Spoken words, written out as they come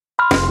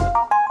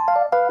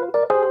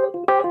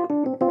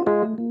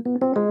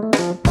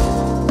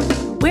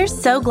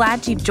so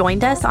glad you've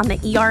joined us on the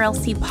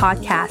ERLC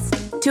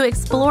podcast to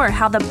explore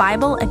how the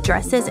Bible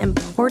addresses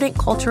important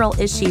cultural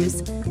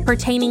issues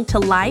pertaining to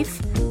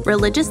life,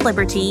 religious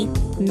liberty,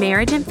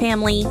 marriage and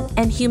family,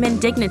 and human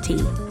dignity,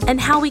 and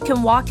how we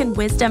can walk in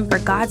wisdom for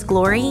God's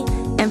glory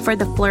and for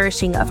the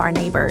flourishing of our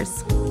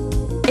neighbors.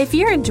 If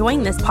you're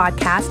enjoying this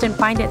podcast and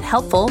find it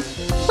helpful,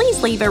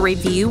 please leave a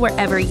review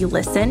wherever you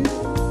listen.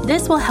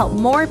 This will help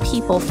more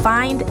people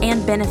find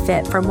and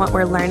benefit from what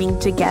we're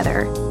learning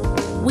together.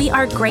 We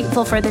are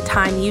grateful for the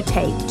time you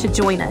take to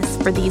join us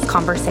for these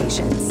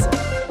conversations.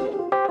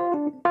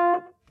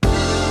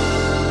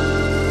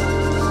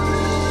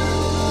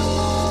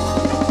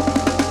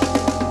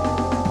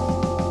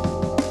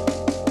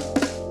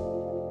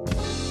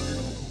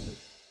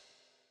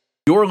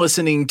 You're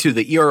listening to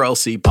the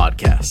ERLC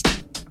podcast.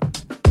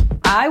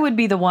 I would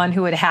be the one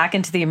who would hack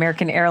into the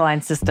American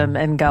Airlines system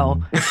and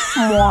go,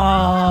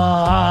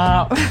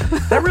 Mwah.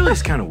 That really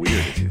is kind of weird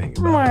if you think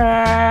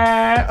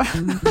about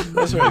it.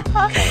 That's really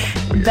kind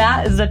of weird.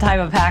 That is the type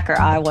of hacker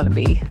I want to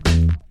be.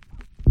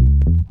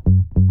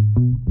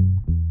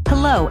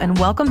 Hello, and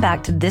welcome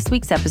back to this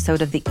week's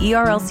episode of the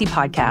ERLC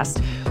podcast,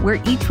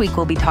 where each week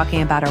we'll be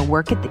talking about our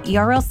work at the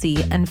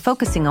ERLC and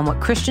focusing on what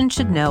Christians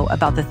should know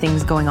about the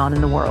things going on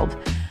in the world.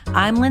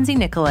 I'm Lindsay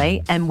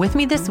Nicolay, and with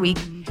me this week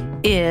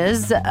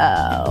is,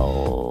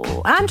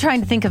 I'm trying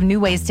to think of new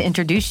ways to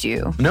introduce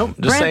you. Nope,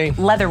 just Brent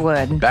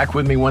Leatherwood. Back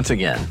with me once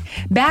again.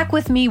 Back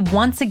with me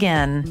once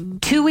again,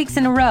 2 weeks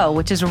in a row,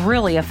 which is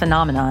really a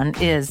phenomenon,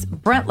 is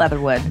Brent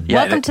Leatherwood. Yeah,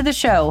 Welcome to the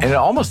show. And it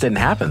almost didn't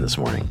happen this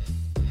morning.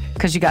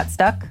 Because you got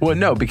stuck? Well,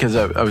 no, because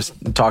I was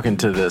talking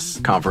to this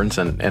conference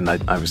and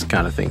I was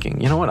kind of thinking,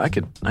 you know what, I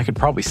could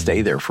probably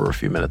stay there for a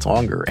few minutes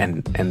longer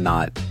and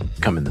not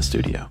come in the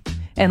studio.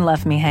 And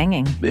left me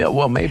hanging. Yeah,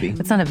 well, maybe.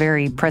 It's not a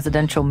very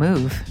presidential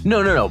move.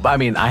 No. I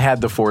mean, I had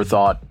the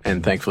forethought,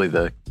 and thankfully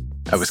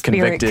I was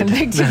convicted.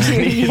 Convicted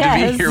you,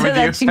 yes, so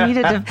that you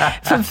needed to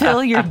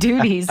fulfill your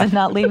duties and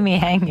not leave me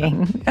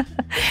hanging.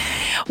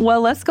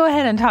 Well, let's go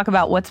ahead and talk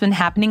about what's been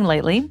happening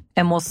lately,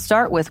 and we'll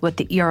start with what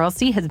the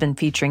ERLC has been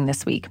featuring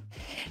this week.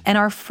 And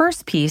our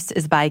first piece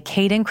is by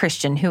Caden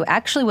Christian, who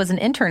actually was an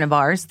intern of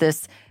ours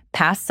this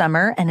past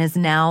summer and has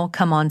now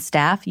come on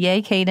staff. Yay,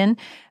 Caden.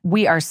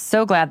 We are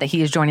so glad that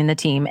he is joining the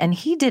team. And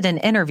he did an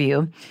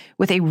interview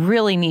with a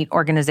really neat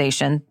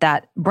organization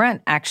that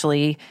Brent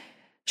actually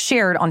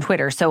shared on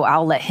Twitter. So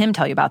I'll let him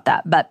tell you about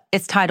that. But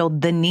it's titled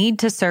The Need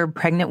to Serve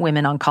Pregnant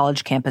Women on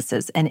College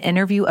Campuses, an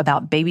interview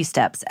about Baby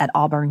Steps at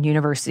Auburn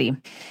University.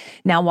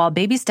 Now, while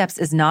Baby Steps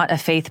is not a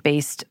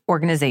faith-based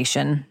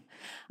organization,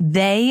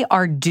 they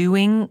are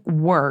doing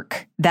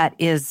work that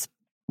is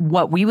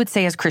what we would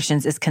say as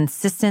Christians is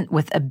consistent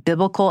with a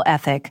biblical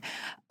ethic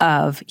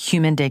of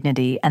human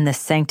dignity and the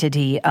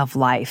sanctity of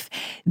life.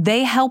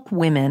 They help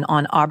women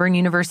on Auburn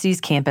University's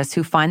campus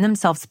who find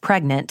themselves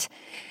pregnant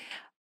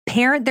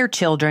parent their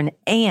children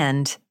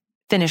and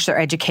finish their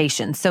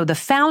education. So the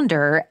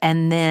founder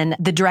and then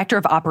the director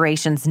of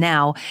operations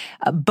now,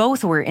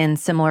 both were in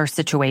similar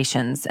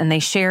situations. And they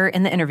share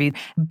in the interview,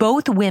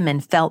 both women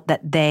felt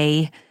that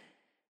they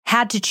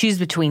had to choose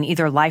between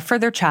either life for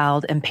their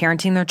child and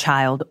parenting their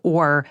child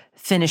or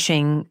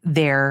finishing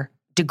their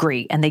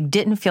degree. And they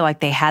didn't feel like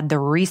they had the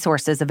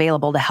resources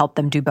available to help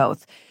them do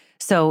both.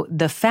 So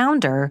the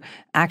founder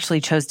actually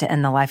chose to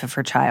end the life of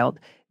her child.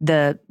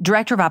 The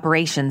director of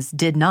operations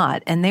did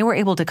not, and they were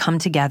able to come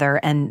together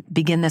and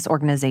begin this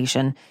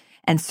organization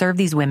and serve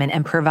these women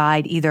and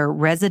provide either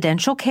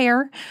residential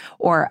care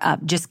or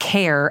just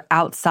care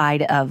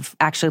outside of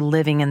actually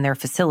living in their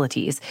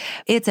facilities.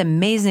 It's an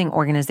amazing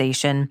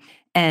organization.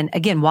 And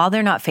again, while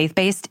they're not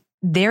faith-based,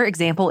 their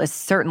example is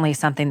certainly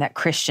something that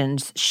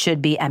Christians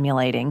should be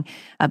emulating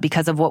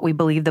because of what we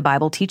believe the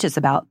Bible teaches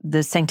about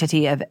the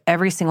sanctity of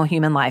every single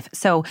human life.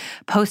 So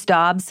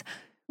post-Dobbs,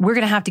 we're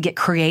going to have to get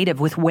creative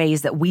with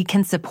ways that we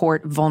can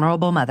support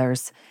vulnerable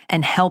mothers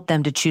and help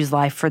them to choose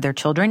life for their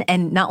children.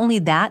 And not only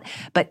that,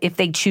 but if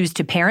they choose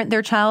to parent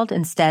their child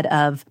instead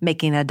of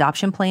making an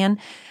adoption plan,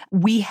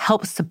 we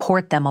help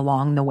support them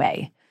along the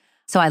way.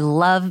 So I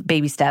love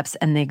Baby Steps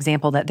and the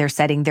example that they're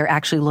setting. They're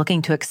actually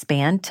looking to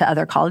expand to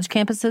other college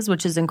campuses,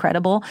 which is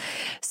incredible.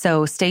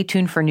 So stay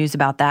tuned for news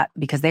about that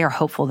because they are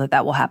hopeful that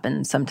that will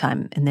happen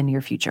sometime in the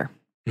near future.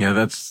 Yeah,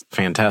 that's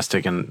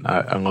fantastic. And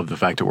I love the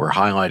fact that we're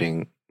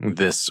highlighting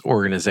this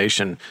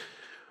organization,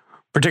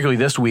 particularly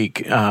this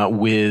week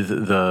with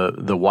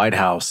the White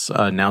House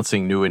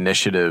announcing new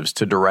initiatives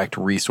to direct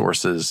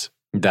resources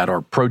that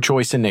are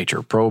pro-choice in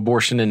nature,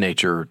 pro-abortion in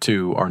nature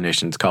to our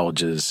nation's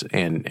colleges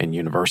and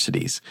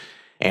universities.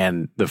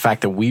 And the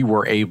fact that we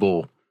were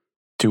able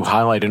to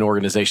highlight an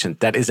organization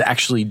that is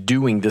actually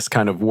doing this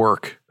kind of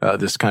work,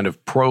 this kind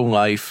of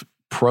pro-life,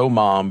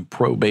 pro-mom,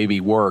 pro-baby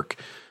work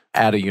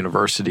at a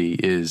university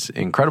is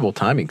incredible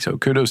timing. So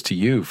kudos to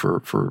you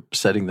for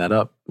setting that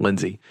up,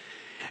 Lindsay.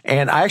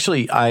 And I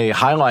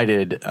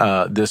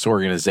highlighted this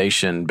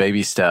organization,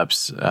 Baby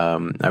Steps.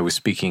 I was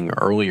speaking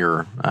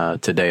earlier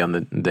today on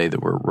the day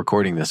that we're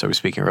recording this. I was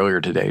speaking earlier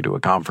today to a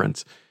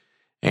conference,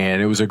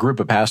 and it was a group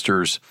of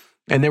pastors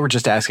And they were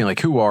just asking, like,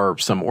 who are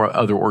some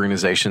other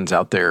organizations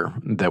out there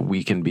that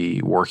we can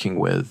be working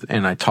with?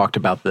 And I talked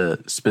about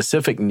the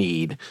specific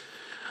need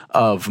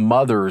of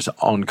mothers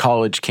on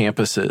college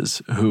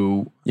campuses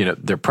who,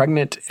 they're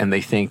pregnant and they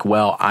think,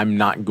 well, I'm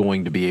not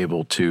going to be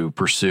able to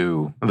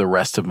pursue the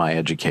rest of my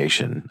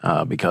education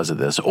because of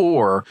this.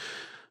 Or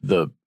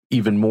the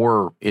even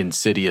more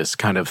insidious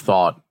kind of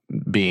thought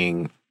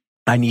being,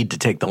 I need to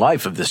take the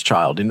life of this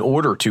child in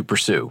order to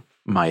pursue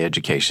my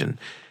education.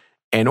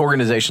 And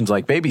organizations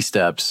like Baby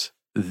Steps,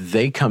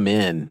 they come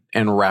in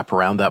and wrap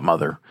around that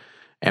mother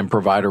and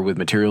provide her with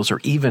materials, or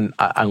even,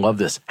 I love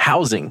this,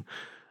 housing,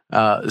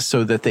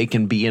 so that they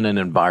can be in an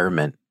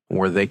environment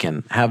where they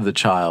can have the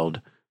child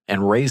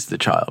and raise the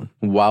child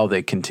while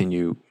they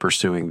continue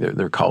pursuing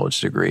their college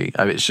degree.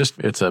 I mean,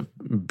 it's a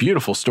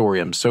beautiful story.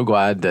 I'm so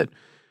glad that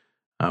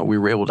we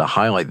were able to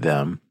highlight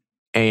them.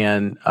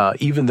 And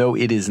even though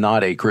it is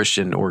not a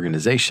Christian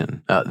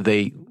organization,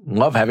 they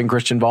love having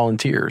Christian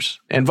volunteers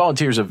and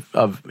volunteers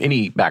of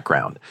any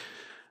background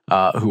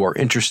who are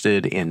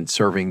interested in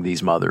serving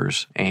these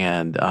mothers.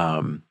 And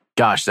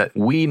that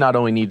we not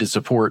only need to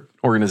support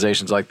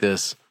organizations like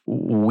this,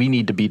 we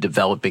need to be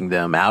developing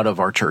them out of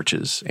our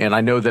churches. And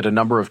I know that a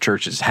number of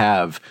churches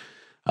have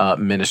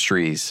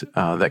ministries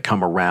that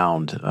come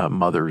around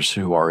mothers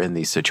who are in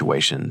these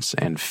situations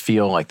and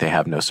feel like they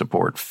have no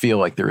support, feel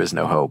like there is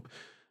no hope,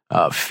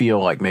 feel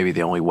like maybe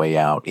the only way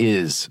out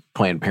is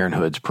Planned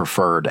Parenthood's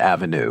preferred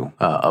avenue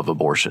of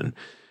abortion.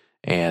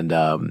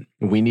 And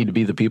we need to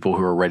be the people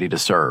who are ready to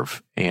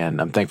serve. And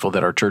I'm thankful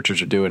that our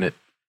churches are doing it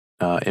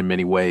in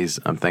many ways.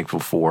 I'm thankful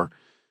for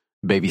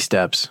Baby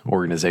Steps,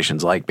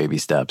 organizations like Baby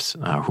Steps,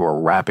 who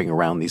are wrapping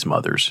around these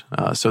mothers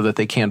so that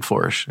they can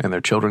flourish and their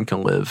children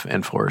can live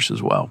and flourish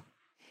as well.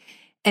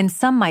 And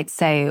some might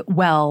say,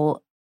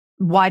 well,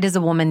 why does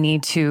a woman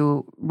need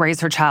to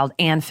raise her child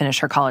and finish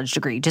her college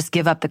degree? Just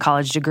give up the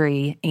college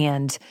degree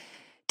and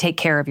take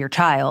care of your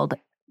child.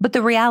 But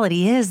the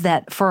reality is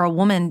that for a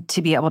woman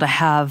to be able to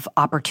have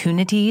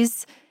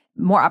opportunities,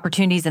 more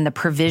opportunities and the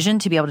provision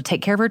to be able to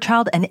take care of her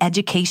child, an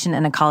education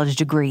and a college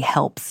degree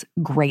helps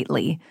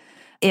greatly.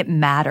 It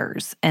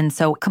matters. And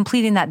so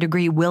completing that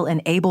degree will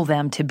enable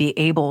them to be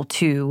able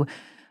to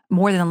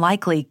more than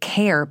likely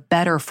care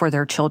better for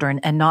their children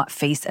and not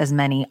face as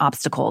many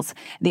obstacles.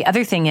 The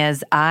other thing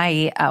is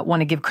I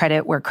want to give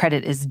credit where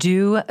credit is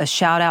due. A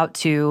shout out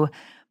to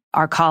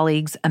our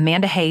colleagues,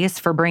 Amanda Hayes,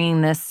 for bringing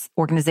this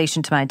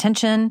organization to my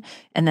attention.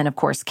 And then, of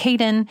course,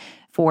 Caden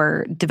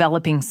for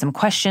developing some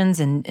questions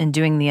and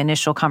doing the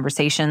initial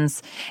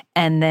conversations.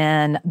 And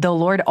then the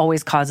Lord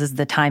always causes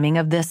the timing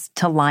of this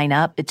to line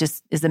up. It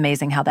just is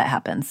amazing how that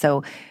happens.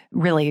 So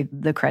really,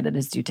 the credit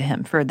is due to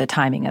him for the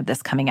timing of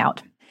this coming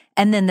out.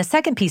 And then the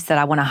second piece that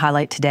I want to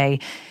highlight today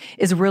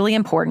is really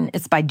important.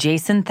 It's by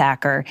Jason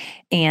Thacker.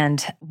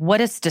 And what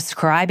it's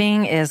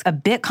describing is a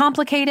bit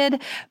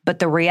complicated, but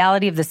the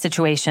reality of the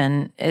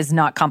situation is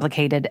not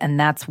complicated. And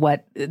that's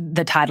what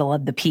the title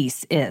of the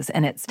piece is.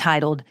 And it's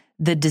titled,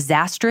 The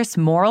Disastrous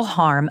Moral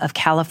Harm of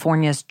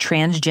California's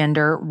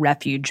Transgender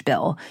Refuge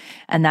Bill.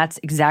 And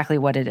that's exactly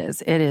what it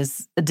is. It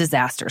is a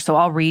disaster. So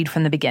I'll read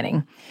from the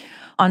beginning.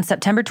 On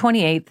September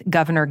 28th,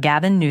 Governor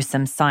Gavin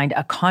Newsom signed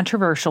a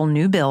controversial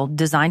new bill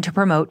designed to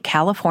promote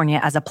California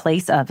as a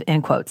place of,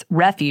 in quotes,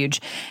 refuge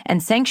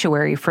and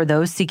sanctuary for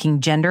those seeking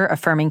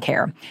gender-affirming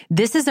care.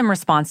 This is in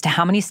response to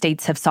how many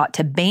states have sought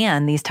to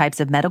ban these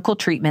types of medical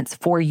treatments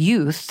for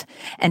youth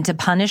and to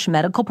punish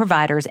medical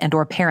providers and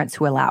or parents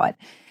who allow it.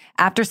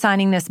 After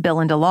signing this bill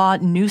into law,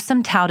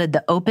 Newsom touted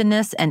the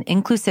openness and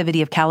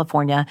inclusivity of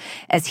California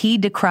as he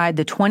decried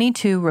the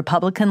 22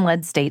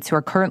 Republican-led states who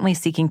are currently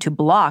seeking to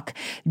block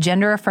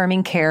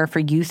gender-affirming care for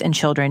youth and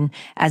children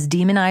as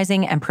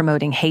demonizing and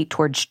promoting hate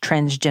towards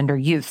transgender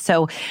youth.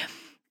 So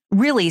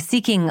really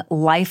seeking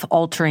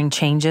life-altering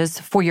changes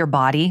for your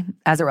body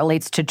as it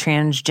relates to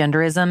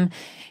transgenderism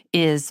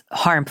is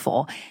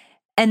harmful.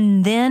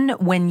 And then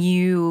when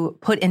you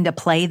put into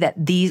play that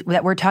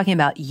we're talking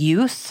about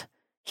youth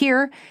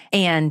here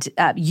and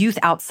youth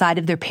outside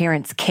of their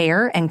parents'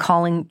 care and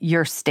calling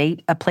your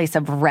state a place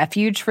of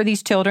refuge for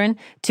these children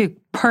to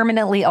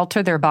permanently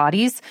alter their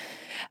bodies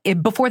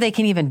before they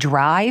can even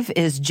drive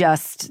is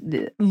just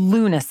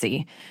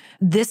lunacy.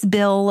 This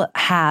bill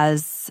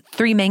has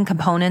three main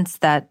components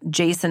that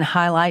Jason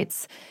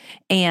highlights,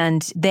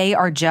 and they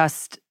are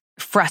just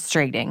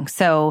frustrating.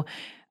 So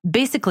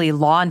basically,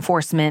 law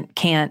enforcement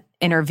can't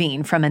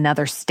intervene from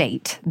another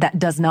state that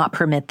does not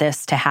permit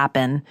this to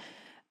happen.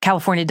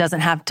 California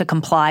doesn't have to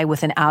comply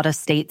with an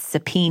out-of-state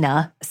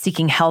subpoena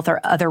seeking health or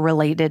other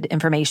related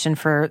information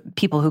for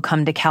people who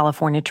come to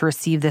California to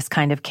receive this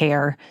kind of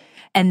care.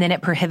 And then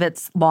it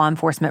prohibits law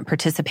enforcement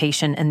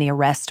participation in the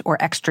arrest or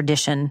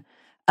extradition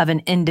of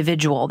an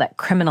individual that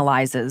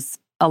criminalizes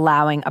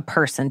allowing a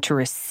person to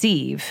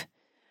receive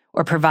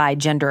or provide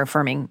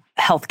gender-affirming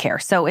health care.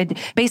 So it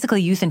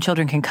basically, youth and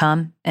children can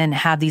come and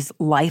have these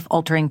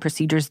life-altering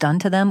procedures done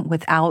to them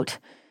without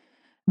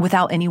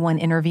anyone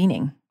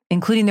intervening,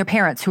 including their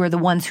parents, who are the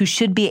ones who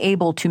should be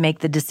able to make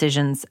the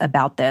decisions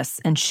about this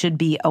and should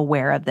be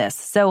aware of this.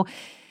 So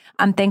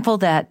I'm thankful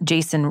that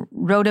Jason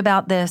wrote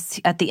about this.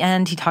 At the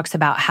end, he talks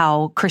about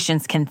how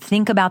Christians can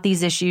think about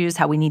these issues,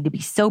 how we need to be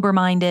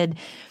sober-minded,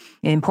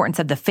 the importance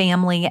of the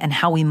family, and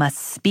how we must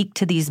speak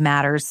to these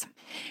matters.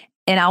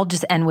 And I'll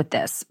just end with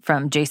this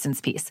from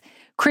Jason's piece.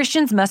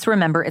 Christians must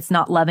remember it's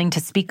not loving to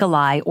speak a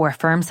lie or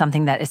affirm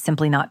something that is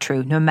simply not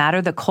true, no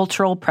matter the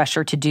cultural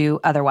pressure to do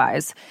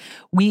otherwise.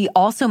 We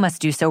also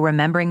must do so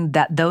remembering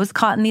that those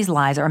caught in these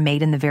lies are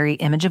made in the very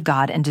image of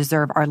God and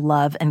deserve our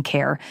love and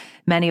care.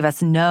 Many of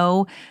us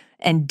know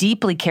and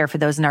deeply care for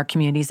those in our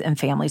communities and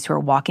families who are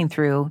walking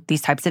through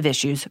these types of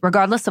issues.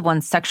 Regardless of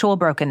one's sexual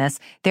brokenness,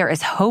 there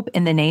is hope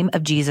in the name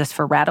of Jesus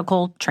for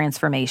radical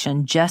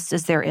transformation, just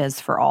as there is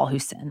for all who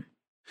sin.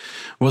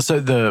 Well,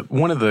 so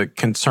one of the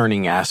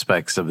concerning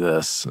aspects of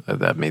this,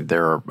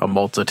 there are a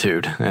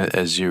multitude,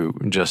 as you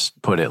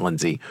just put it,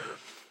 Lindsay,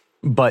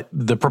 but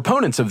the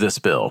proponents of this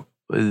bill,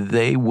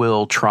 they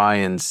will try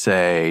and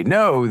say,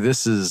 no,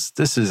 this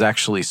is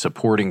actually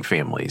supporting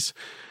families.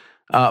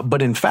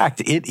 But in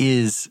fact, it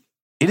is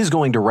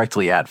going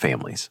directly at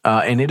families,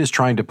 and it is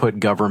trying to put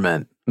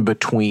government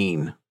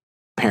between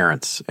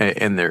parents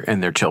and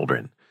their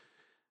children.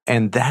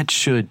 And that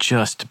should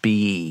just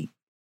be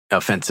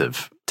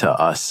offensive to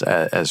us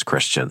as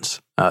Christians.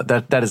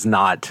 That is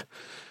not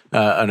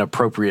an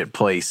appropriate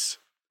place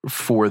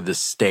for the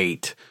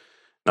state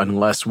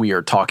unless we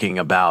are talking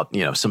about,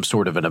 some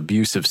sort of an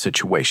abusive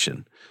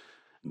situation.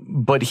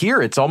 But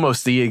here it's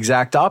almost the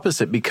exact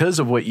opposite because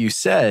of what you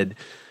said.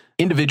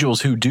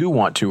 Individuals who do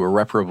want to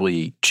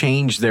irreparably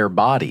change their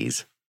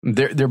bodies,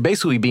 they're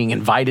basically being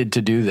invited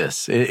to do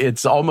this.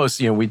 It's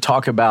almost, we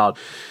talk about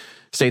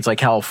states like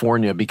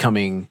California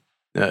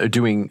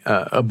doing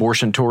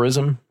abortion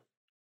tourism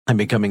and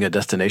becoming a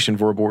destination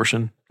for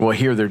abortion. Well,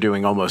 here they're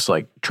doing almost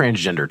like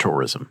transgender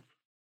tourism.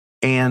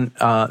 And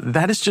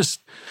that is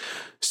just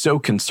so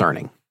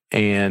concerning.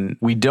 And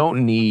we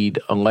don't need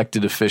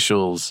elected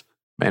officials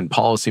and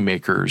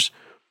policymakers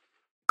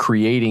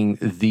creating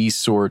these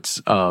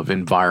sorts of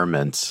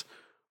environments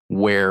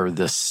where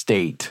the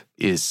state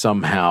is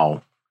somehow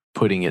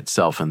putting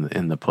itself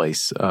in the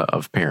place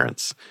of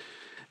parents.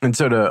 And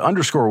so to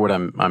underscore what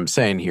I'm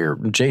saying here,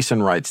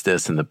 Jason writes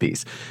this in the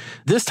piece.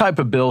 This type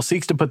of bill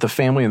seeks to put the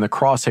family in the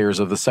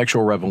crosshairs of the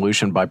sexual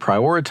revolution by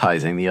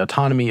prioritizing the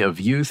autonomy of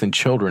youth and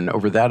children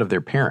over that of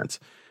their parents.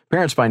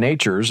 Parents by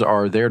nature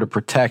are there to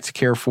protect,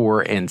 care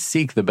for, and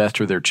seek the best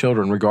for their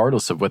children,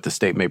 regardless of what the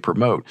state may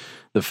promote.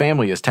 The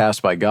family is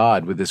tasked by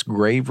God with this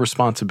grave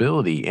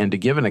responsibility and to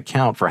give an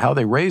account for how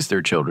they raise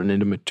their children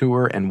into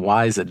mature and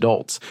wise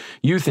adults.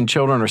 Youth and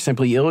children are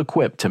simply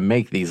ill-equipped to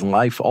make these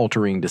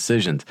life-altering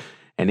decisions.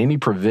 And any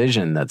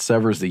provision that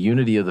severs the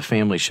unity of the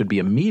family should be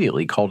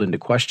immediately called into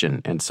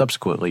question and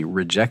subsequently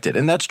rejected.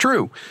 And that's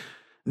true.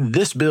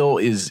 This bill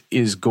is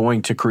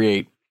going to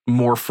create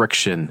more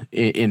friction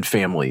in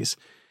families.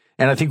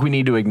 And I think we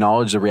need to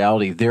acknowledge the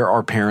reality. There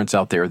are parents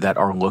out there that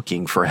are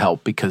looking for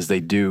help because they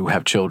do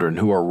have children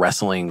who are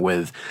wrestling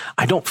with,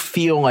 I don't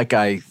feel like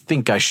I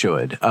think I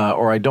should,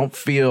 or I don't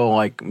feel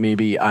like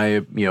maybe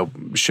I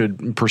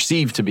should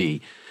perceive to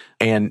be.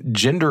 And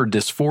gender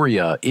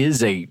dysphoria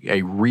is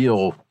a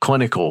real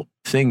clinical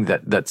thing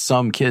that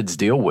some kids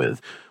deal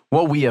with.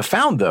 What we have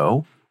found,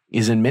 though,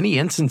 is in many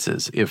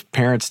instances, if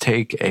parents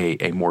take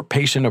a more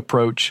patient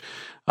approach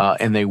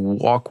and they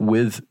walk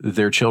with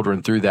their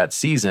children through that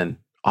season,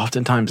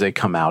 oftentimes they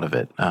come out of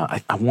it.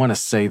 I want to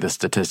say the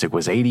statistic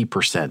was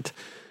 80%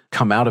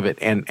 come out of it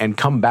and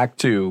come back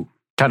to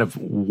kind of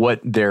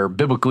what their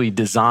biblically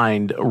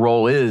designed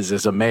role is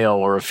as a male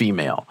or a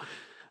female.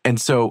 And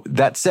so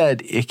that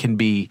said, it can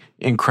be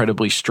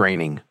incredibly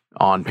straining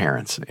on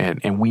parents,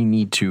 and we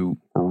need to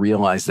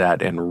realize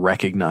that and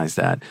recognize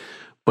that.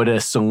 But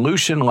a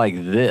solution like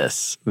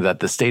this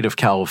that the state of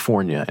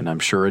California, and I'm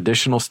sure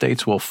additional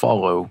states will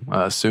follow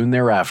soon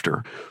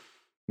thereafter,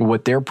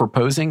 what they're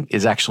proposing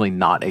is actually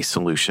not a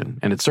solution.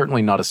 And it's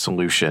certainly not a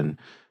solution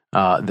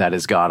that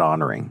is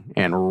God-honoring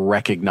and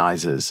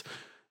recognizes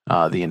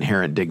the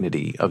inherent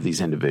dignity of these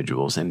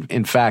individuals. And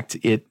in fact,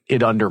 it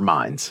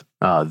undermines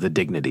the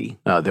dignity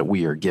that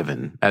we are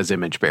given as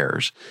image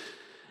bearers.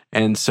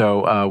 And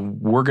so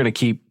we're going to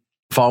keep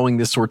following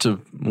this sorts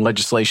of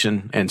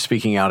legislation and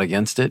speaking out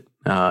against it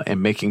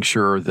and making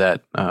sure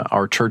that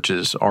our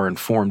churches are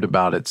informed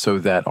about it so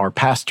that our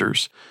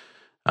pastors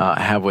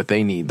have what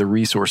they need, the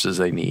resources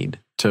they need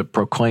to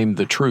proclaim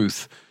the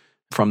truth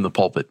from the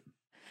pulpit.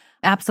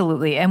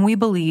 Absolutely. And we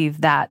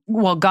believe that,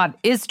 God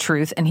is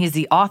truth and he's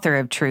the author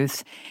of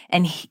truth.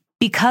 And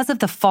because of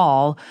the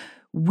fall,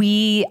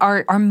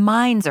 our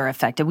minds are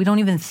affected. We don't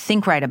even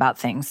think right about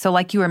things. So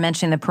like you were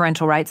mentioning the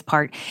parental rights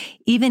part,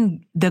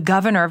 even the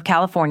governor of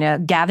California,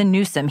 Gavin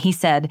Newsom, he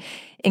said,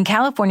 In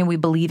California, we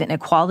believe in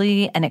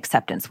equality and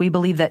acceptance. We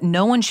believe that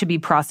no one should be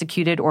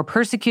prosecuted or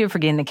persecuted for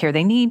getting the care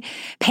they need.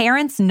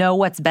 Parents know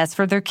what's best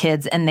for their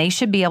kids, and they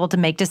should be able to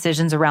make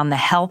decisions around the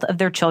health of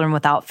their children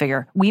without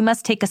fear. We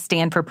must take a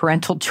stand for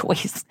parental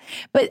choice,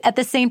 but at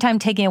the same time,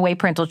 taking away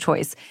parental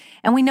choice.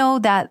 And we know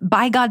that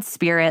by God's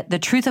Spirit, the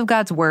truth of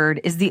God's word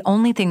is the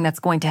only thing that's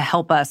going to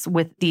help us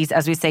with these,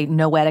 as we say,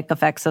 noetic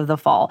effects of the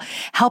fall,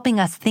 helping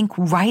us think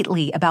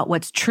rightly about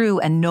what's true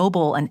and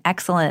noble and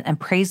excellent and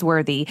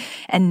praiseworthy,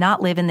 and not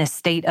live in this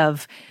state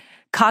of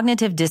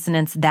cognitive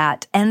dissonance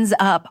that ends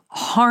up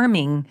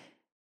harming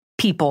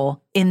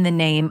people in the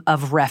name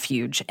of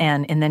refuge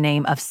and in the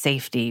name of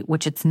safety,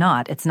 which it's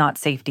not. It's not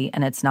safety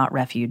and it's not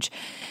refuge.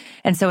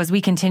 And so as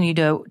we continue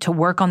to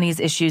work on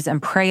these issues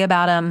and pray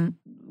about them,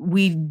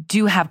 we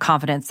do have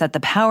confidence that the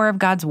power of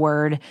God's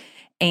word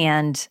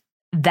and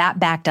that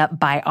backed up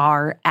by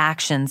our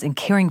actions in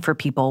caring for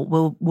people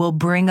will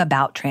bring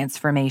about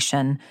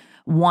transformation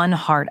one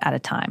heart at a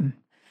time.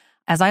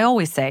 As I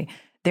always say,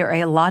 there are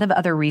a lot of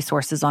other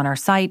resources on our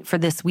site for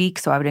this week,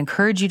 so I would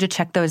encourage you to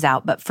check those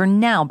out. But for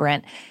now,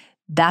 Brent,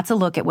 that's a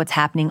look at what's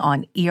happening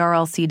on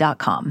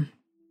ERLC.com.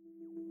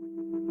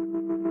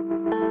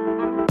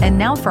 And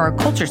now for our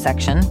culture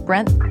section.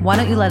 Brent, why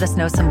don't you let us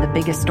know some of the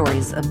biggest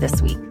stories of this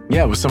week?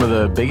 Yeah, with some of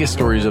the biggest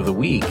stories of the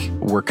week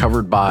were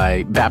covered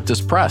by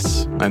Baptist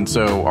Press. And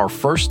so our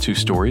first two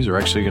stories are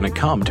actually going to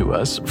come to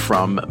us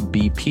from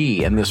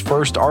BP. And this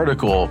first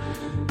article,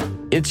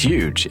 it's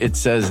huge. It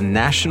says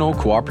National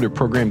Cooperative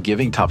Program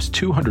giving tops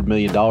 $200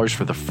 million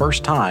for the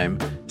first time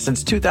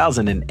since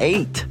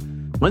 2008.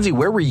 Lindsay,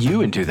 where were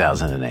you in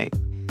 2008?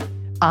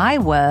 I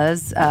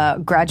was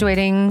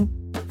graduating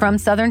from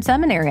Southern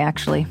Seminary,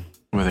 actually.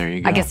 Well, there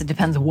you go. I guess it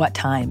depends what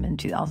time in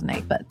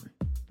 2008, but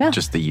yeah.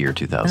 Just the year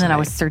 2008. And then I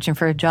was searching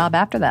for a job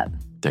after that.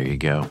 There you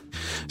go.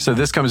 So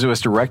this comes to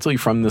us directly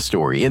from the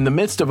story. In the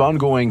midst of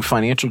ongoing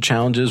financial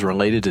challenges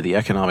related to the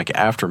economic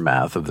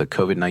aftermath of the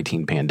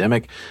COVID-19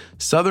 pandemic,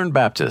 Southern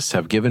Baptists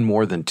have given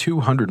more than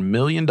 $200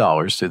 million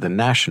to the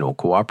National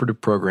Cooperative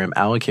Program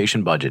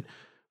allocation budget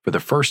for the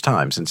first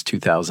time since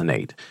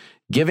 2008.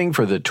 Giving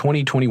for the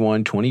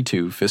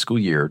 2021-22 fiscal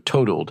year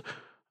totaled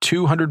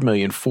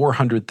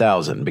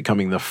 $200,400,000,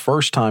 becoming the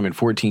first time in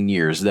 14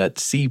 years that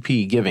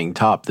CP giving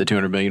topped the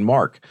 $200 million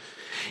mark.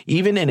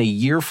 Even in a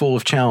year full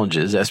of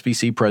challenges,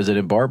 SBC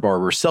President Bart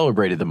Barber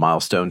celebrated the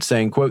milestone,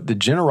 saying, quote, "The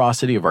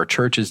generosity of our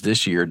churches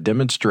this year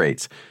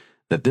demonstrates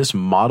that this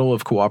model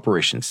of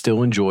cooperation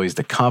still enjoys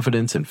the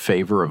confidence and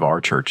favor of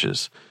our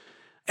churches."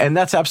 And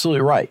that's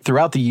absolutely right.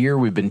 Throughout the year,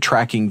 we've been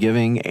tracking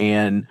giving,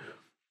 and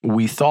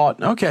we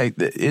thought, okay,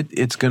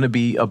 it's going to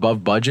be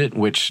above budget,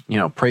 which,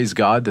 praise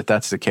God that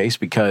that's the case,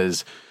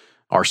 because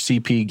our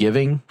CP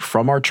giving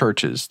from our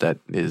churches that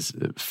is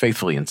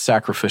faithfully and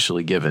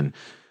sacrificially given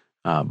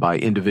by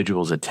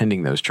individuals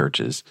attending those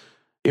churches,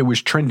 it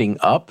was trending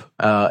up,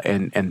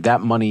 and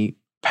that money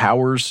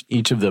powers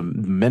each of the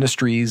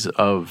ministries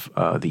of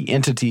the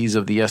entities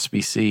of the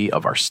SBC,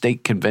 of our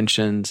state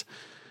conventions.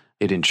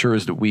 It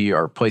ensures that we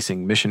are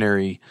placing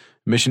missionaries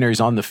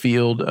on the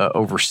field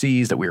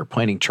overseas, that we are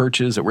planting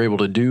churches, that we're able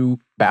to do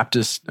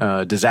Baptist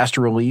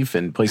disaster relief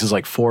in places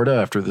like Florida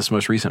after this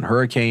most recent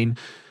hurricane.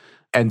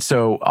 And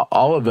so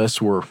all of us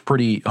were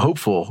pretty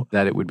hopeful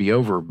that it would be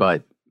over,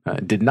 but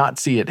did not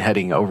see it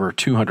heading over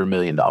 $200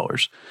 million.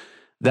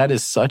 That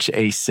is such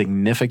a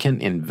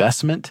significant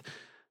investment.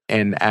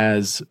 And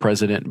as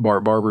President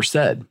Bart Barber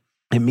said,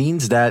 it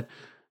means that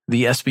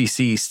the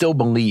SBC still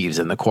believes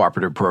in the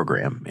cooperative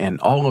program and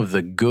all of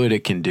the good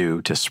it can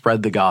do to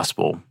spread the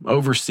gospel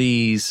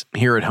overseas,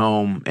 here at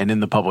home, and in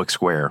the public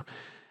square.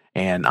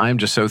 And I'm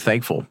just so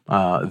thankful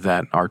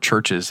that our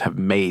churches have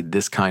made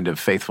this kind of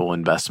faithful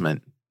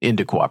investment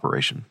into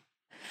cooperation.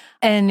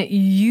 And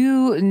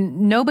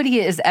nobody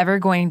is ever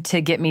going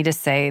to get me to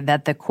say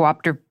that the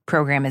cooperative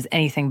program is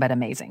anything but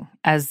amazing.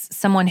 As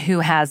someone who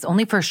has,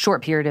 only for a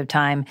short period of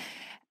time,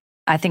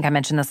 I think I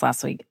mentioned this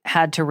last week,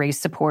 had to raise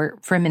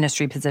support for a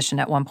ministry position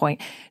at one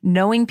point,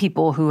 knowing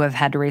people who have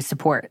had to raise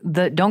support.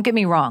 Don't get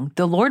me wrong,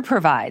 the Lord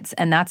provides,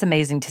 and that's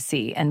amazing to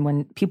see. And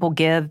when people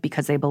give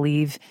because they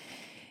believe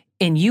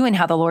in you and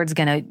how the Lord's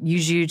going to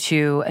use you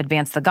to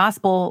advance the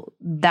gospel,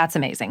 that's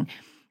amazing.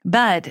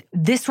 But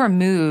this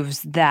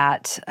removes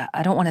that,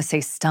 I don't want to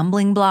say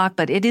stumbling block,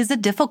 but it is a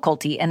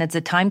difficulty and it's a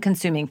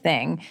time-consuming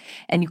thing.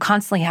 And you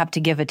constantly have to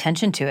give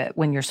attention to it.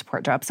 When your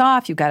support drops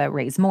off, you've got to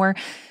raise more.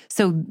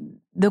 So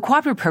the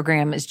cooperative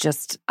program is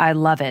just, I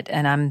love it.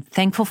 And I'm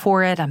thankful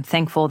for it. I'm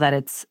thankful that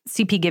it's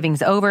CP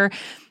giving's over.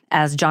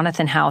 As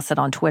Jonathan Howe said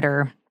on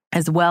Twitter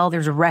as well,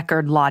 there's a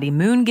record Lottie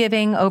Moon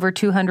giving over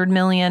 $200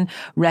 million,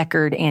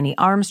 record Annie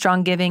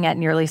Armstrong giving at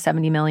nearly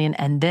 $70 million,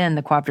 and then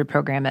the cooperative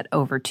program at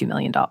over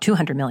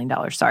 $200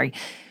 million. Sorry.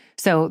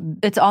 So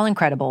it's all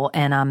incredible.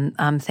 And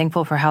I'm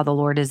thankful for how the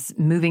Lord is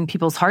moving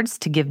people's hearts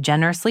to give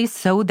generously,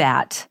 so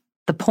that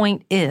the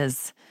point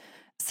is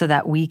so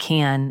that we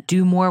can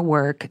do more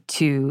work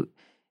to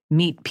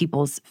meet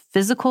people's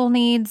physical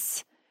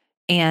needs,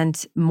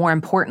 and more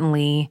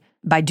importantly,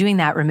 by doing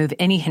that, remove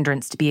any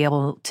hindrance to be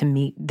able to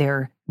meet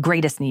their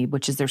greatest need,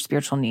 which is their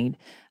spiritual need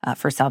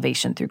for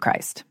salvation through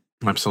Christ.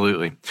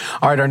 Absolutely.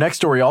 All right, our next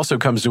story also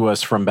comes to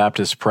us from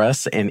Baptist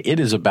Press, and it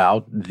is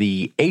about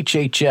the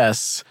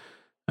HHS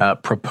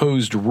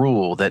proposed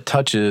rule that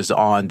touches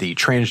on the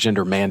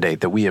transgender mandate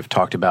that we have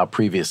talked about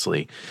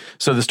previously.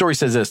 So the story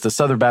says this: the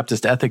Southern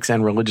Baptist Ethics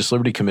and Religious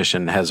Liberty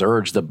Commission has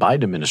urged the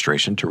Biden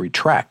administration to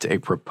retract a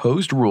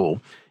proposed rule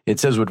it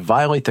says would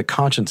violate the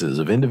consciences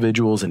of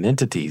individuals and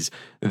entities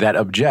that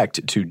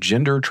object to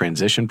gender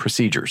transition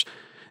procedures.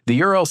 The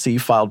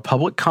ERLC filed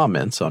public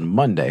comments on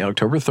Monday,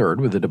 October 3rd,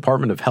 with the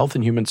Department of Health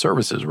and Human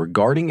Services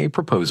regarding a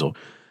proposal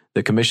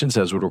the commission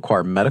says would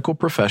require medical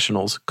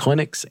professionals,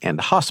 clinics, and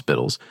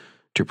hospitals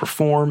to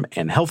perform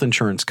and health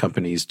insurance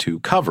companies to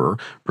cover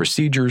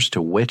procedures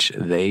to which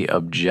they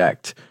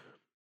object.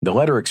 The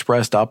letter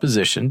expressed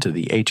opposition to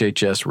the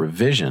HHS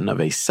revision of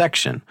a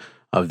section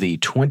of the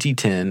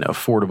 2010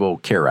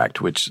 Affordable Care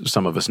Act, which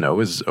some of us know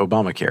as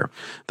Obamacare.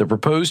 The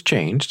proposed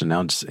change,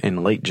 announced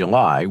in late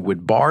July,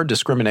 would bar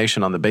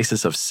discrimination on the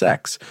basis of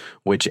sex,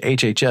 which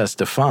HHS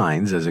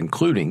defines as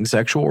including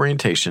sexual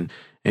orientation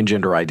and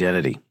gender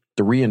identity.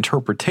 The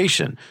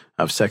reinterpretation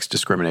of sex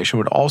discrimination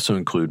would also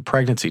include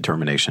pregnancy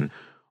termination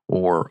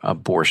or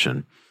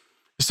abortion.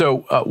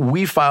 So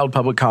we filed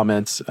public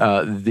comments.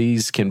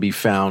 These can be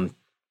found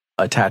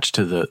attached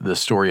to the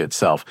story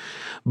itself.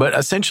 But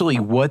essentially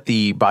what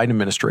the Biden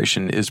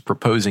administration is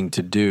proposing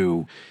to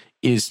do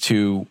is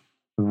to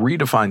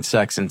redefine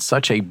sex in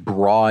such a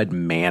broad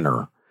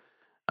manner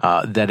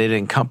that it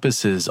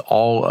encompasses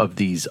all of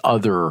these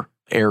other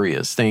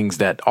areas, things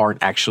that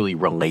aren't actually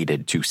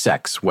related to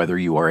sex, whether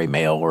you are a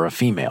male or a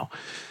female.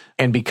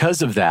 And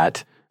because of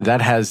that,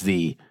 that has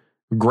the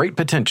great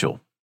potential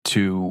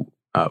to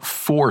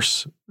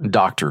force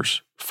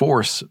doctors,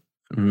 force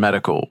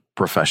medical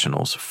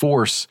professionals,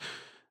 force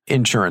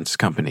insurance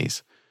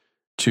companies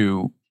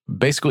to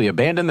basically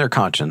abandon their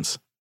conscience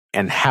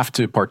and have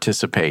to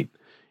participate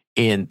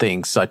in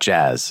things such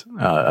as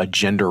a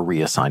gender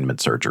reassignment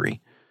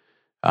surgery.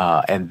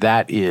 And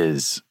that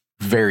is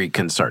very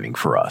concerning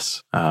for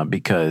us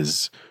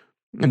because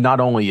not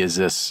only is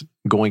this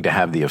going to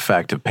have the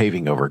effect of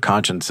paving over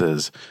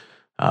consciences,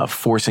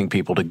 forcing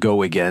people to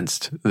go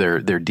against their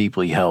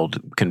deeply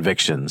held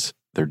convictions,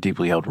 their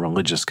deeply held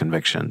religious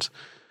convictions,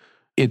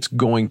 it's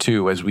going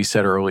to, as we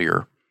said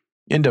earlier,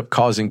 end up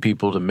causing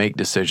people to make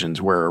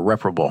decisions where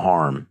irreparable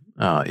harm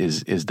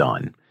is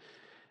done.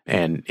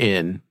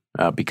 And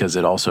because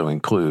it also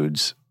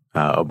includes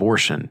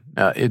abortion,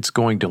 it's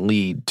going to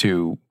lead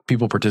to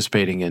people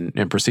participating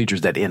in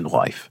procedures that end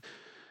life.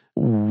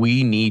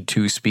 We need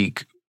to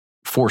speak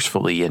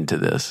forcefully into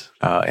this.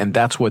 And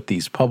that's what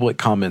these public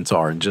comments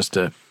are. And just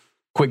a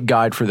quick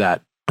guide for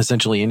that,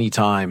 essentially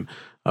anytime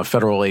a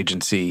federal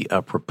agency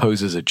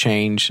proposes a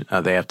change,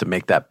 they have to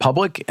make that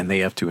public, and they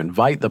have to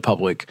invite the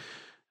public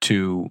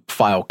to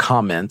file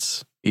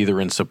comments,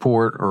 either in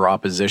support or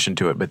opposition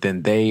to it. But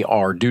then they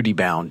are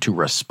duty-bound to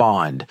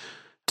respond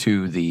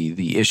to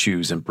the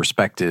issues and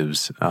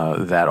perspectives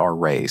that are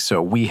raised.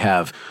 So we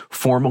have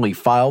formally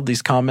filed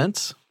these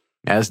comments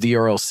as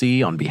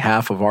DRLC on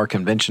behalf of our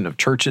convention of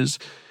churches,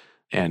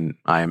 and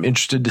I am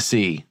interested to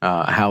see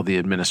how the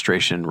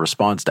administration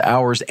responds to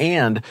ours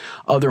and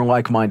other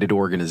like-minded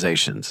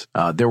organizations.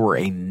 There were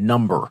a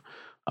number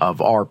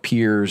of our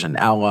peers and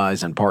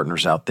allies and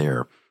partners out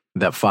there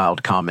that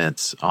filed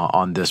comments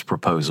on this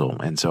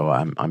proposal, and so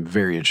I'm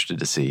very interested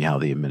to see how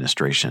the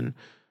administration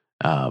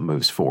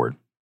moves forward.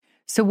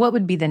 So what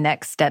would be the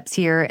next steps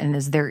here, and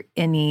is there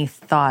any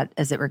thought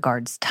as it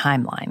regards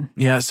timeline?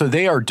 Yeah, so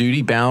they are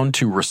duty-bound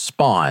to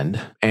respond,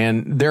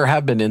 and there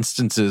have been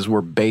instances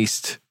where,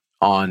 based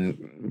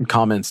on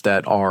comments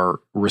that are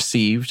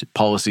received,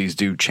 policies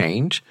do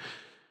change.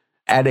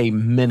 At a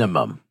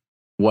minimum,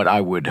 what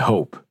I would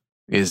hope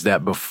is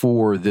that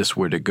before this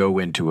were to go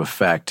into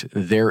effect,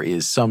 there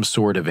is some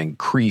sort of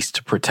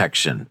increased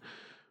protection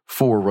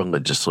for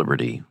religious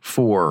liberty,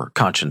 for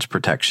conscience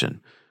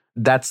protection.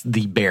 That's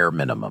the bare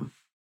minimum.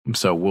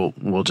 So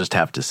we'll just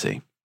have to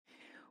see.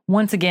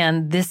 Once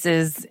again, this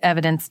is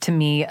evidence to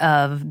me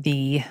of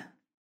the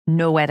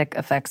noetic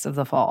effects of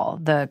the fall,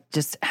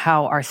 just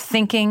how our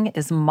thinking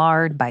is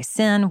marred by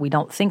sin. We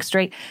don't think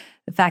straight.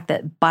 The fact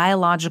that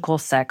biological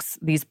sex,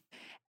 these,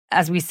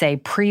 as we say,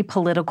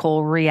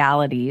 pre-political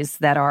realities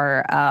that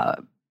are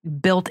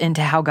built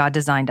into how God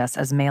designed us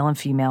as male and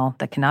female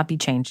that cannot be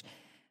changed.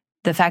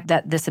 The fact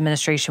that this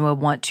administration would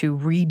want to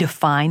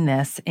redefine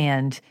this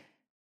and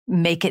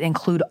make it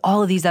include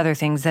all of these other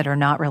things that are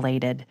not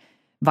related,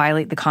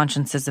 violate the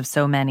consciences of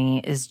so many,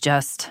 is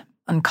just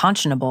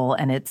unconscionable,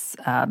 and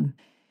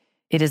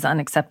it is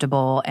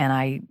unacceptable. And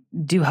I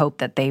do hope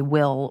that they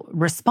will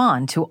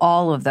respond to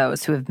all of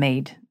those who have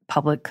made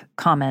public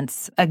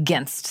comments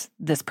against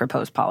this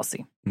proposed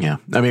policy. Yeah.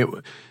 I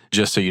mean,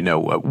 just so you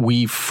know,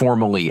 we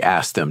formally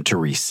asked them to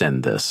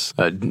rescind this,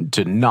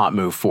 to not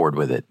move forward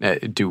with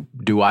it.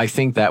 Do I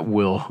think that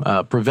will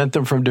prevent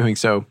them from doing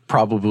so?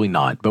 Probably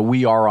not. But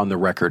we are on the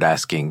record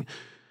asking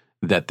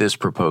that this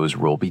proposed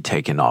rule be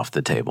taken off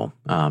the table.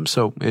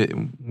 So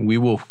we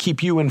will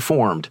keep you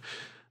informed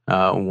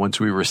once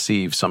we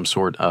receive some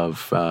sort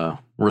of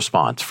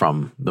response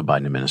from the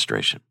Biden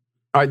administration.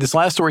 All right, this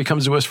last story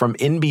comes to us from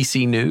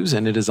NBC News,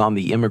 and it is on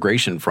the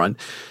immigration front.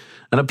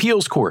 An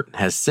appeals court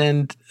has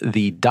sent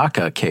the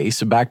DACA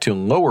case back to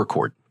lower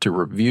court to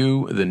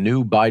review the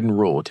new Biden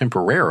rule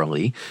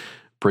temporarily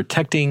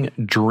protecting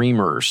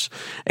dreamers.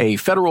 A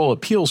federal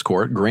appeals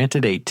court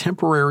granted a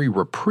temporary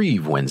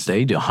reprieve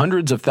Wednesday to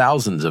hundreds of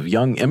thousands of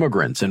young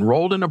immigrants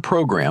enrolled in a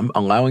program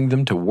allowing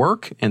them to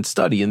work and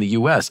study in the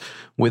U.S.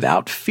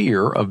 without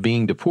fear of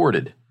being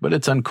deported. But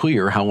it's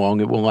unclear how long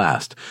it will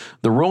last.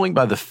 The ruling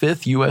by the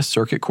Fifth U.S.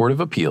 Circuit Court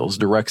of Appeals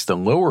directs the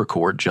lower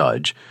court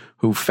judge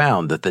who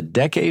found that the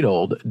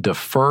decade-old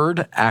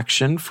Deferred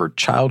Action for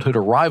Childhood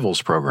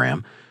Arrivals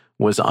program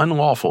was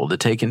unlawful to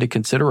take into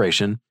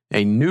consideration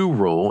a new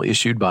rule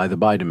issued by the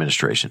Biden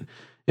administration.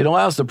 It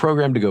allows the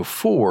program to go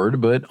forward,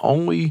 but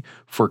only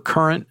for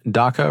current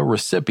DACA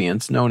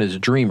recipients known as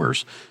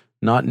Dreamers,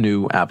 not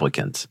new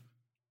applicants.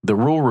 The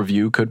rule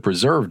review could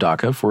preserve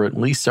DACA for at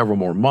least several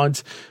more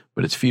months,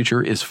 but its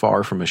future is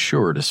far from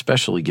assured,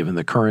 especially given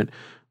the current,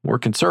 more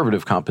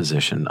conservative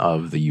composition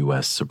of the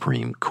U.S.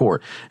 Supreme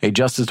Court. A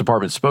Justice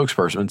Department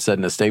spokesperson said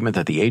in a statement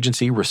that the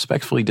agency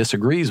respectfully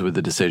disagrees with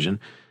the decision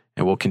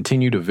and will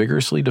continue to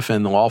vigorously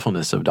defend the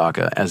lawfulness of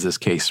DACA as this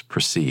case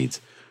proceeds.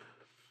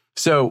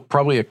 So,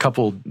 probably a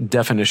couple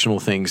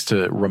definitional things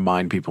to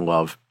remind people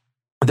of.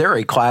 There are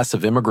a class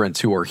of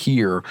immigrants who are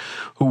here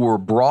who were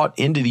brought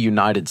into the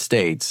United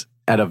States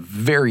at a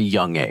very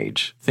young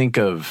age. Think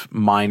of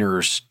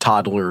minors,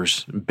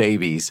 toddlers,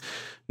 babies,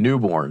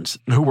 newborns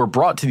who were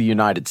brought to the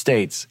United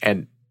States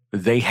and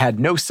they had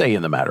no say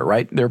in the matter,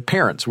 right? Their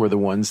parents were the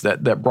ones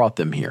that brought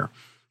them here.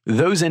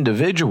 Those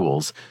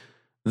individuals,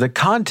 the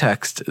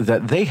context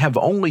that they have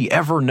only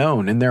ever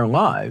known in their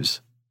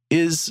lives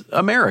is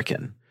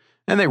American,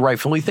 and they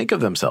rightfully think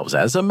of themselves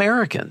as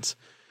Americans.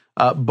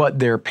 But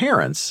their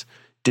parents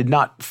did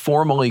not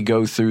formally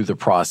go through the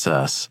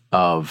process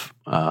of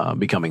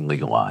becoming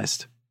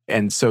legalized.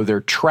 And so they're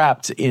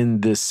trapped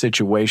in this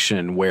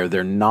situation where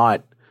they're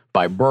not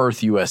by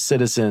birth U.S.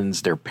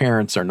 citizens, their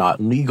parents are not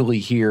legally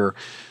here,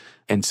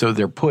 and so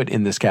they're put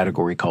in this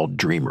category called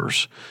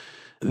Dreamers.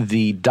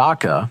 The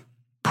DACA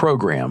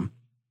program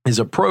is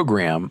a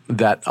program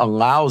that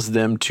allows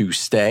them to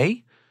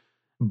stay,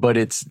 but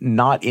it's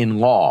not in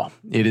law.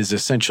 It is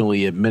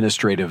essentially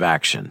administrative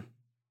action.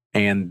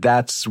 And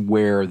that's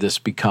where this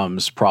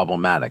becomes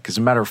problematic. As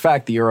a matter of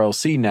fact, the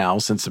ERLC now,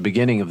 since the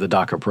beginning of the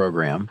DACA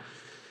program,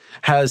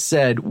 has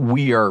said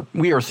we are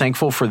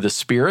thankful for the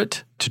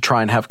spirit to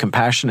try and have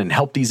compassion and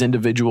help these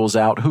individuals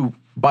out who,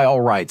 by all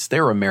rights,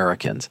 they're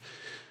Americans.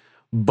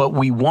 But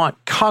we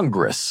want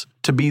Congress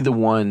to be the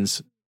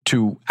ones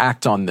to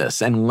act on this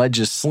and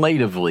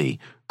legislatively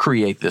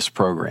create this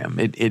program.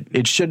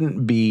 It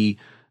shouldn't be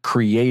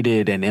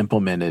created and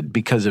implemented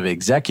because of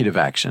executive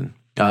action.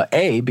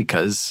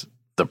 Because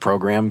the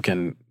program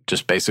can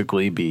just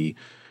basically be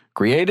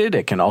created.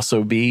 It can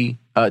also be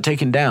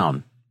taken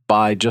down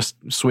by just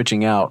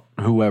switching out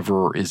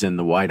whoever is in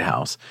the White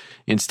House.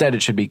 Instead,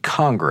 it should be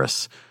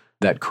Congress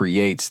that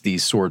creates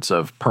these sorts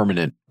of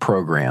permanent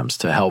programs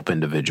to help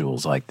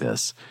individuals like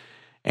this.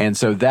 And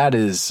so that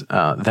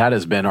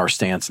has been our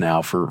stance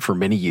now for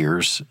many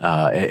years,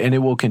 and it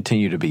will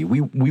continue to be.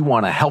 We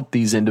want to help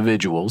these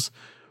individuals,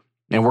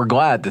 and we're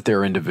glad that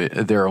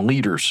there are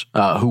leaders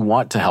who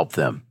want to help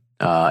them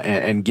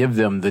and give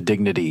them the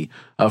dignity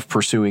of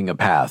pursuing a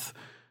path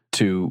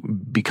to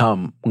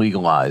become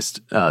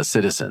legalized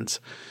citizens.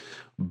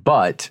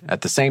 But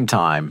at the same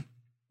time,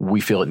 we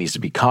feel it needs to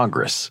be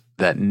Congress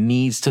that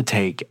needs to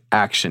take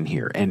action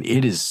here. And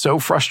it is so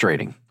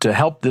frustrating to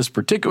help this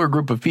particular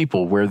group of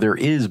people where there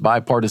is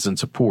bipartisan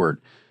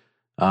support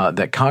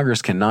that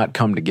Congress cannot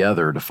come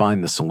together to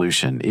find the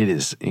solution. It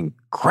is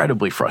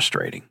incredibly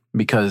frustrating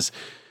because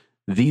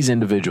these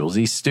individuals,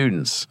 these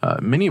students,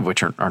 many of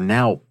which are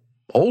now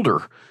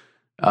older,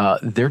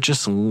 they're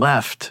just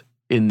left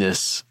in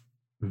this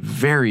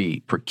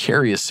very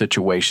precarious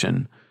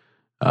situation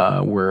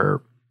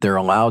where they're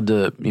allowed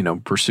to,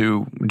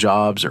 pursue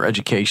jobs or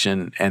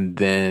education, and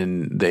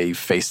then they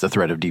face the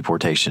threat of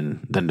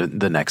deportation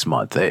the next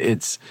month.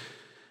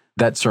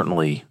 That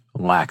certainly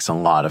lacks a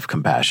lot of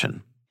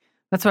compassion.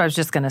 That's what I was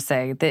just going to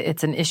say, that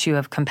it's an issue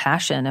of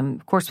compassion. And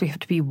of course, we have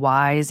to be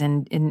wise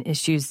in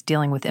issues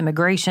dealing with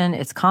immigration.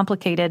 It's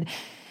complicated.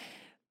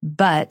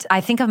 But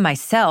I think of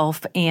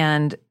myself,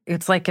 and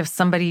it's like if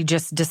somebody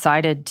just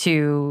decided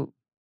to,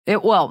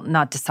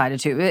 not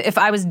decided to, if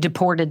I was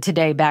deported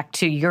today back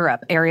to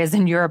Europe, areas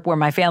in Europe where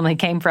my family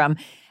came from,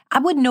 I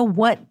wouldn't know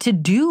what to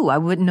do. I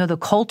wouldn't know the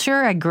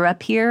culture. I grew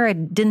up here. I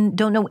don't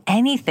know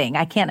anything.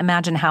 I can't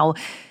imagine how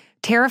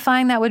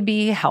terrifying that would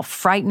be, how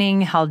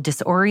frightening, how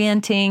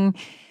disorienting.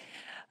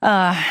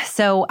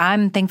 So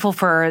I'm thankful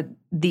for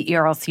the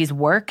ERLC's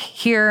work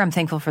here. I'm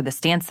thankful for the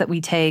stance that we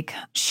take.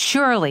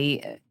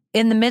 Surely,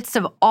 in the midst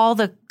of all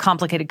the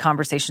complicated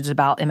conversations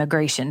about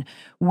immigration,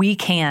 we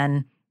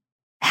can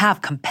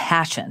have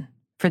compassion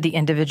for the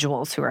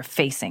individuals who are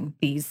facing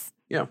these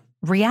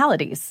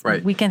realities.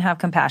 Right. We can have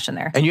compassion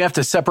there. And you have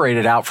to separate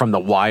it out from the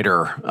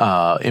wider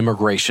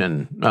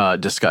immigration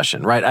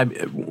discussion,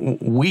 right?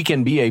 We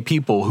can be a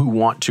people who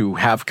want to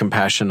have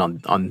compassion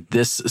on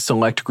this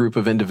select group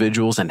of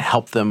individuals and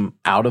help them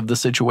out of the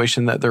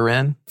situation that they're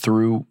in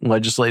through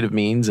legislative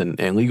means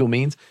and legal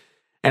means.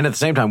 And at the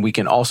same time, we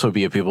can also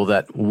be a people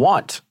that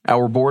want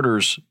our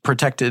borders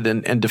protected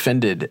and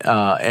defended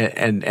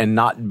and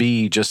not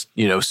be just,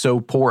 so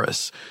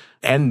porous,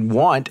 and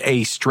want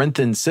a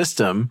strengthened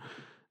system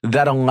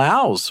that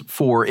allows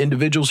for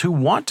individuals who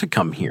want to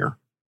come here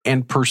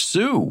and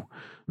pursue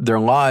their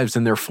lives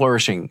and their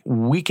flourishing.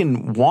 We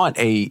can want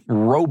a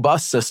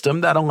robust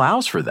system that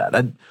allows for that.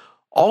 And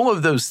all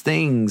of those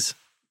things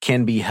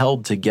can be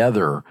held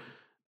together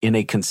in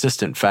a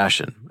consistent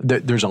fashion.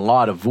 There's a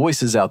lot of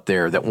voices out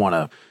there that want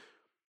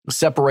to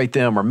separate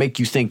them or make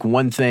you think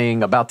one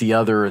thing about the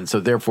other. And so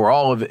therefore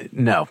all of it,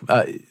 no.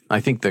 I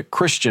think the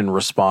Christian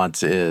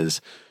response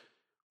is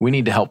we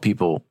need to help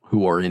people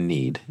who are in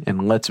need,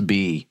 and let's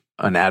be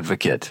an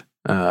advocate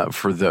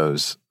for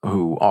those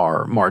who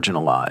are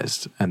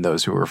marginalized and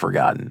those who are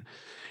forgotten.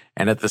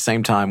 And at the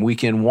same time, we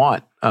can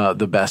want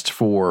the best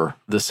for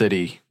the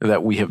city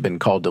that we have been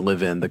called to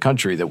live in, the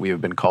country that we have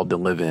been called to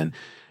live in,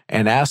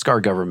 and ask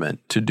our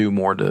government to do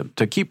more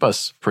to keep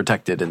us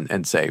protected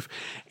and safe.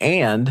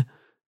 And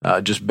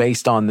just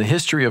based on the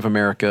history of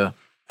America,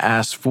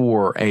 ask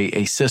for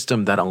a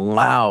system that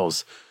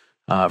allows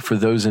for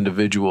those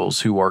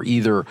individuals who are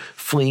either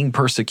fleeing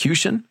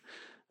persecution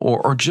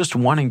or just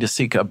wanting to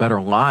seek a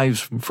better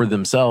lives for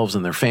themselves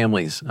and their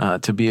families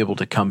to be able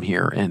to come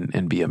here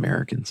and be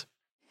Americans.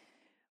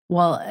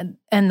 Well,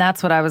 and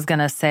that's what I was going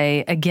to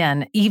say.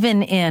 Again,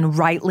 even in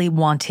rightly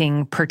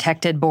wanting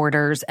protected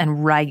borders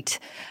and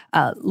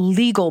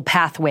legal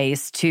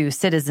pathways to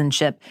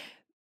citizenship,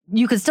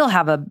 you could still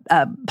have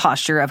a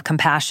posture of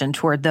compassion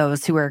toward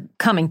those who are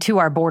coming to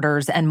our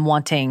borders and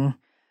wanting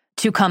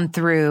to come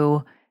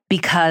through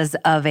because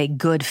of a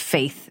good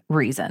faith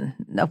reason.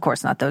 Of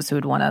course, not those who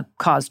would want to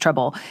cause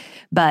trouble,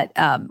 but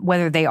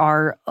whether they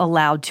are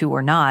allowed to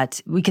or not,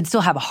 we can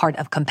still have a heart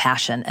of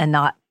compassion and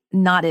not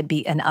it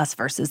be an us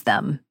versus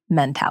them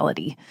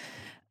mentality.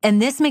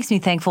 And this makes me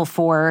thankful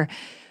for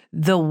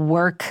the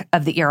work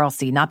of the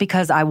ERLC, not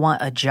because I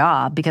want a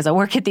job, because I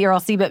work at the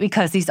ERLC, but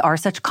because these are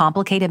such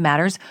complicated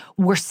matters.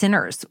 We're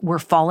sinners. We're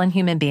fallen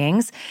human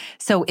beings.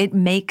 So it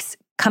makes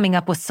coming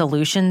up with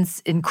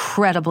solutions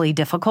incredibly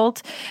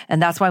difficult.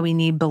 And that's why we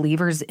need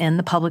believers in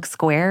the public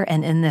square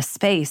and in this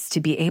space to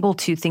be able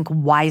to think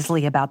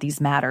wisely about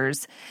these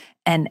matters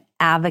and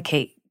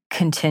advocate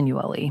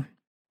continually.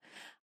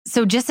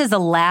 So just as a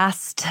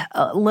last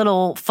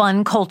little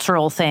fun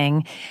cultural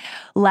thing,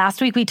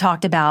 last week we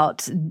talked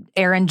about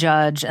Aaron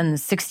Judge and the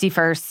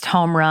 61st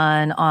home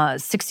run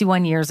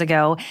 61 years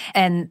ago.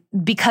 And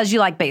because you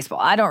like baseball,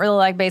 I don't really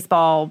like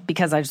baseball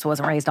because I just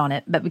wasn't raised on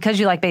it, but because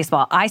you like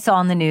baseball, I saw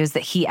on the news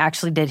that he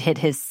actually did hit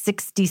his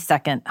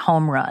 62nd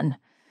home run.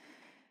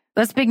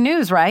 That's big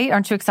news, right?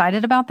 Aren't you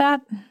excited about that?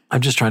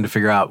 I'm just trying to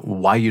figure out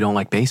why you don't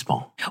like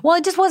baseball. Well,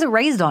 I just wasn't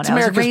raised on it. It's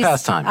America's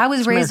pastime. I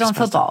was raised on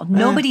football.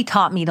 Nobody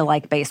taught me to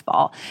like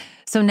baseball.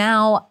 So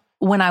now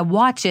when I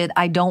watch it,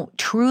 I don't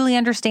truly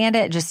understand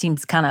it. It just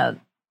seems kind of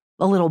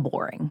a little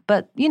boring.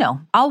 But,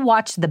 I'll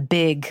watch the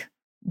big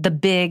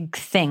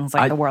things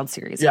like the World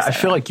Series. Yeah, I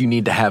feel like you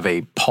need to have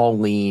a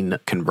Pauline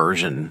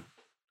conversion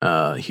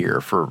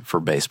here for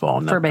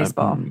baseball. For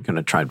baseball. I'm going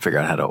to try and figure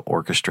out how to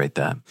orchestrate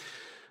that.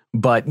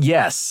 But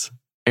yes,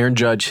 Aaron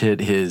Judge hit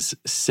his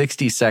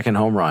 62nd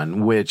home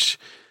run, which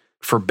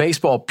for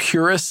baseball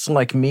purists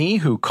like me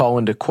who call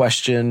into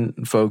question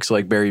folks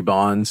like Barry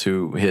Bonds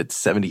who hit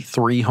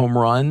 73 home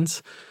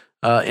runs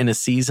in a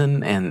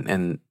season,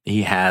 and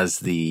he has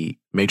the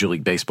Major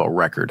League Baseball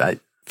record.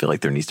 I feel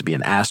like there needs to be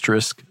an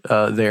asterisk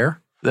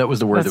there. That was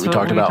the word that we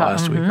talked about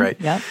last week,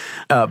 right? Yep.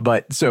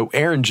 But so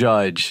Aaron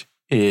Judge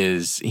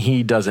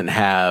he doesn't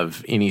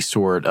have any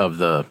sort of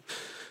the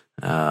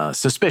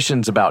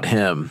suspicions about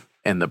him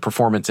and the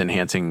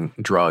performance-enhancing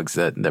drugs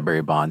that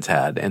Barry Bonds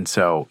had. And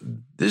so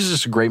this is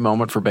just a great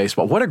moment for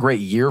baseball. What a great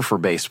year for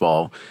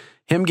baseball.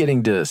 Him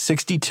getting to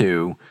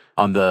 62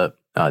 on the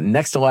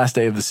next to last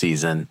day of the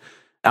season.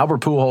 Albert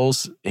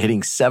Pujols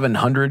hitting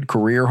 700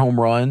 career home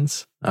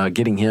runs,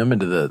 getting him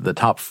into the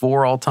top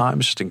 4 all time.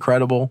 It's just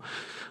incredible.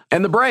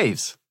 And the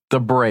Braves,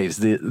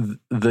 the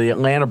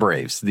Atlanta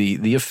Braves,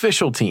 the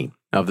official team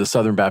of the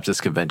Southern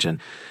Baptist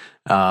Convention,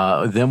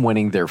 them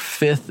winning their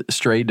 5th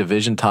straight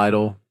division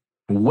title,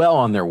 well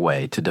on their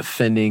way to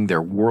defending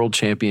their world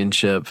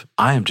championship.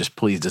 I am just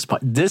pleased.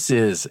 This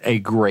is a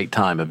great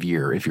time of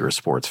year if you're a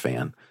sports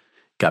fan.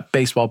 Got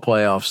baseball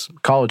playoffs,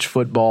 college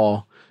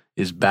football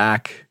is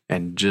back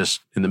and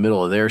just in the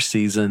middle of their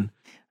season.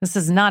 This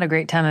is not a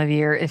great time of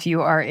year if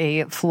you are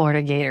a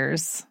Florida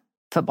Gators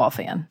football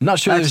fan. Not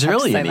sure there's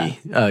really any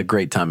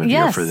great time of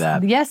year for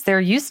that. Yes,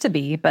 there used to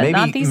be, but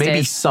not these days.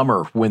 Maybe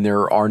summer when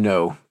there are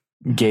no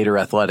Gator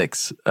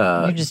athletics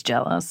You're just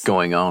jealous.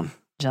 going on.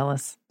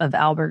 Jealous of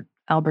Albert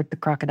Albert the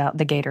crocodile,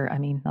 the gator. I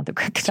mean, not the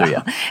crocodile. So,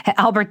 yeah.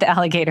 Albert the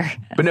alligator.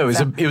 But no,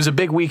 it was a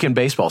big week in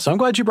baseball. So I'm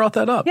glad you brought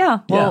that up. Yeah.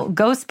 Well,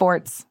 go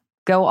sports.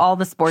 Go all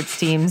the sports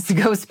teams.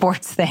 Go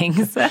sports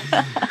things.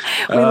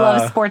 We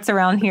love sports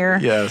around here.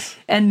 Yes.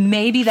 And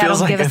maybe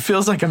that'll give us... It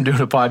feels like I'm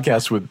doing a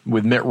podcast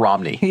with Mitt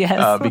Romney.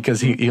 Yes.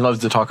 Because he loves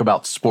to talk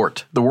about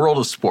sport, the world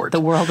of sport. The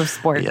world of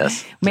sport.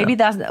 Yes. Maybe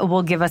that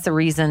will give us a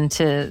reason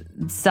to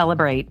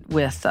celebrate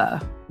with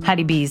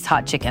Hattie B's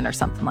hot chicken or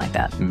something like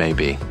that.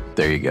 Maybe.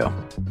 There you go.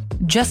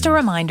 Just a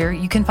reminder,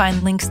 you can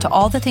find links to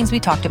all the things we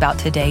talked about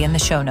today in the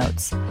show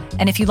notes.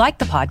 And if you like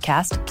the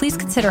podcast, please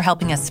consider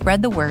helping us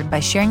spread the word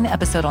by sharing the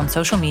episode on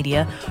social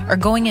media or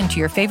going into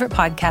your favorite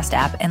podcast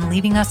app and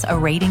leaving us a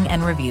rating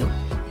and review.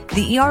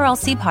 The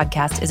ERLC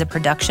podcast is a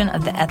production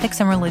of the Ethics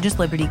and Religious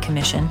Liberty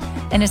Commission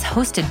and is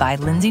hosted by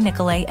Lindsay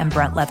Nicolay and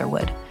Brent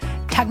Leatherwood.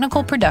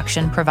 Technical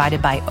production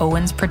provided by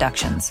Owens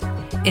Productions.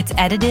 It's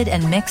edited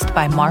and mixed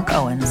by Mark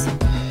Owens.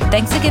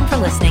 Thanks again for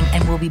listening,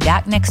 and we'll be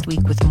back next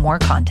week with more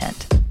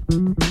content.